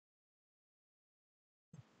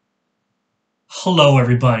Hello,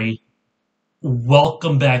 everybody.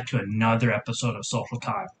 Welcome back to another episode of Social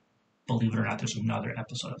Time. Believe it or not, there's another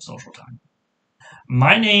episode of Social Time.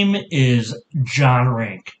 My name is John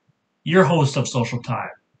Rink, your host of Social Time.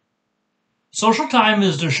 Social Time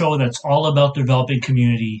is the show that's all about developing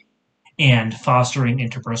community and fostering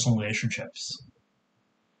interpersonal relationships.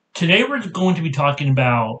 Today, we're going to be talking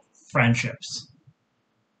about friendships.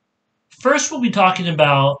 First, we'll be talking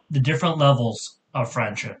about the different levels of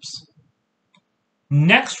friendships.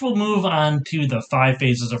 Next, we'll move on to the 5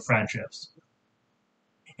 phases of friendships.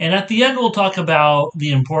 And at the end, we'll talk about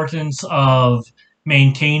the importance of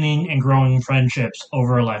maintaining and growing friendships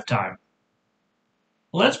over a lifetime.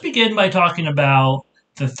 Let's begin by talking about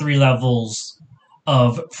the 3 levels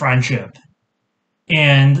of friendship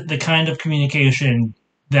and the kind of communication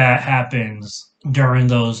that happens during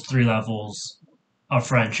those 3 levels of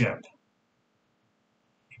friendship.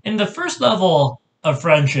 In the first level of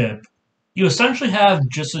friendship, you essentially have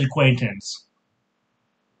just an acquaintance.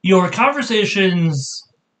 Your conversations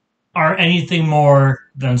aren't anything more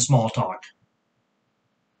than small talk.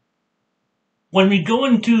 When we go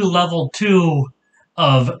into level 2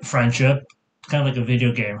 of friendship, it's kind of like a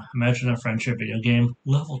video game. Imagine a friendship video game.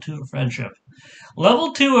 Level 2 of friendship.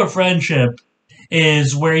 Level 2 of friendship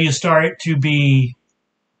is where you start to be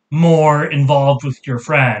more involved with your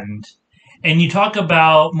friend, and you talk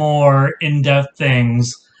about more in-depth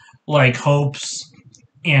things like hopes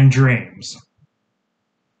and dreams.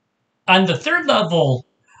 On the third level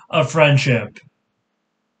of friendship,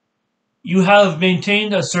 you have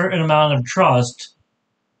maintained a certain amount of trust,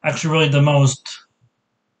 actually really the most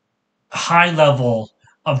high level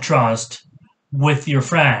of trust with your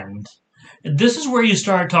friend. This is where you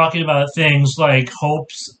start talking about things like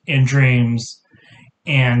hopes and dreams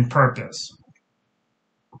and purpose.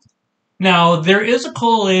 Now, there is a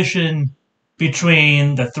correlation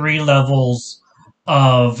between the 3 levels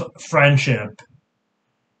of friendship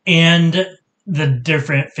and the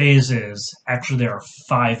different phases. Actually, there are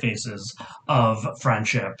 5 phases of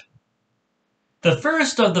friendship. The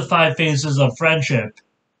first of the 5 phases of friendship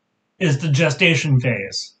is the gestation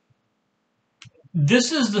phase.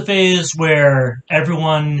 This is the phase where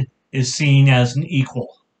everyone is seen as an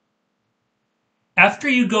equal. After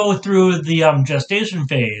you go through the gestation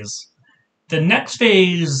phase, the next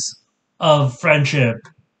phase of friendship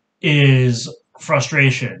is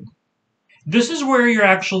frustration. This is where you're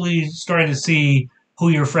actually starting to see who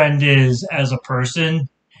your friend is as a person,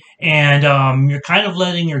 and you're kind of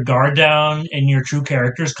letting your guard down and your true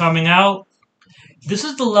characters coming out. This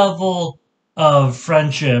is the level of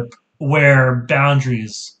friendship where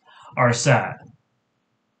boundaries are set.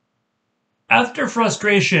 After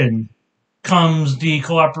frustration comes the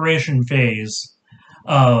cooperation phase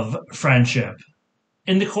of friendship.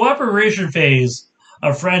 In the cooperation phase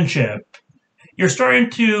of friendship, you're starting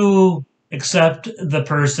to accept the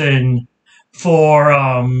person for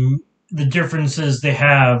the differences they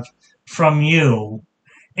have from you,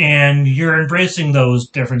 and you're embracing those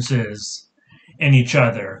differences in each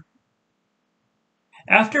other.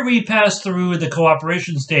 After we pass through the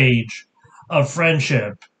cooperation stage of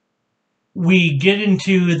friendship, we get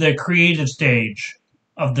into the creative stage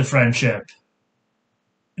of the friendship.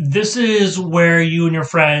 This is where you and your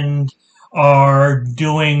friend are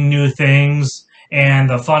doing new things and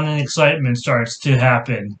the fun and excitement starts to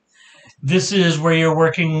happen. This is where you're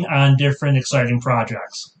working on different exciting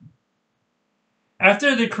projects.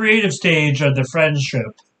 After the creative stage of the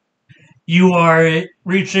friendship, you are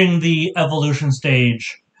reaching the evolution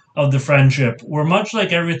stage of the friendship, where much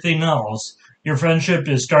like everything else, your friendship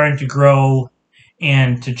is starting to grow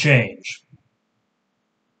and to change.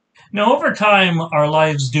 Now, over time, our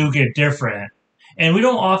lives do get different, and we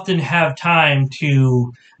don't often have time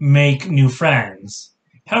to make new friends.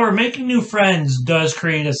 However, making new friends does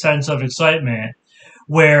create a sense of excitement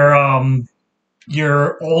where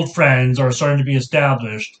your old friends are starting to be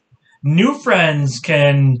established. New friends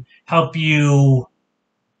can help you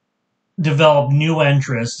develop new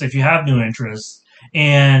interests, if you have new interests,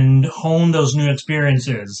 and hone those new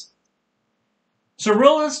experiences. So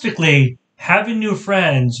realistically, having new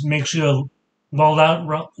friends makes you a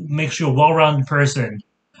well-rounded person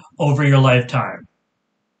over your lifetime.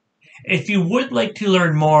 If you would like to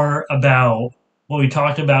learn more about what we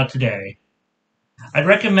talked about today, I'd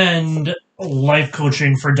recommend Life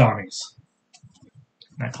Coaching for Dummies.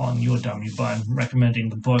 I'm not calling you a dummy, but I'm recommending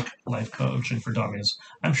the book Life Coaching for Dummies.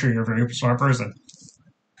 I'm sure you're a very smart person.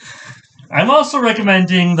 I'm also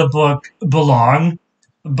recommending the book Belong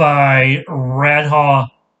by Radha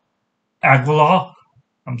Agrawal.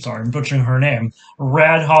 I'm sorry, I'm butchering her name.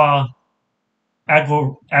 Radha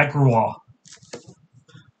Agrawal.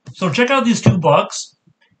 So check out these two books,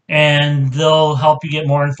 and they'll help you get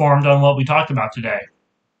more informed on what we talked about today.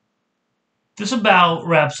 This about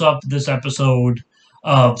wraps up this episode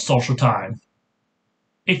of Social Time.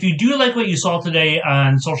 If you do like what you saw today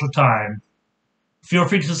on Social Time, feel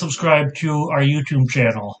free to subscribe to our YouTube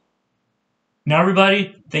channel. Now,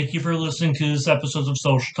 everybody, thank you for listening to this episode of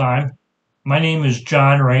Social Time. My name is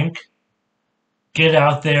John Rink. Get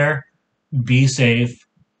out there, be safe,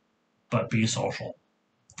 but be social.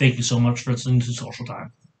 Thank you so much for listening to Social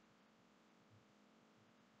Time.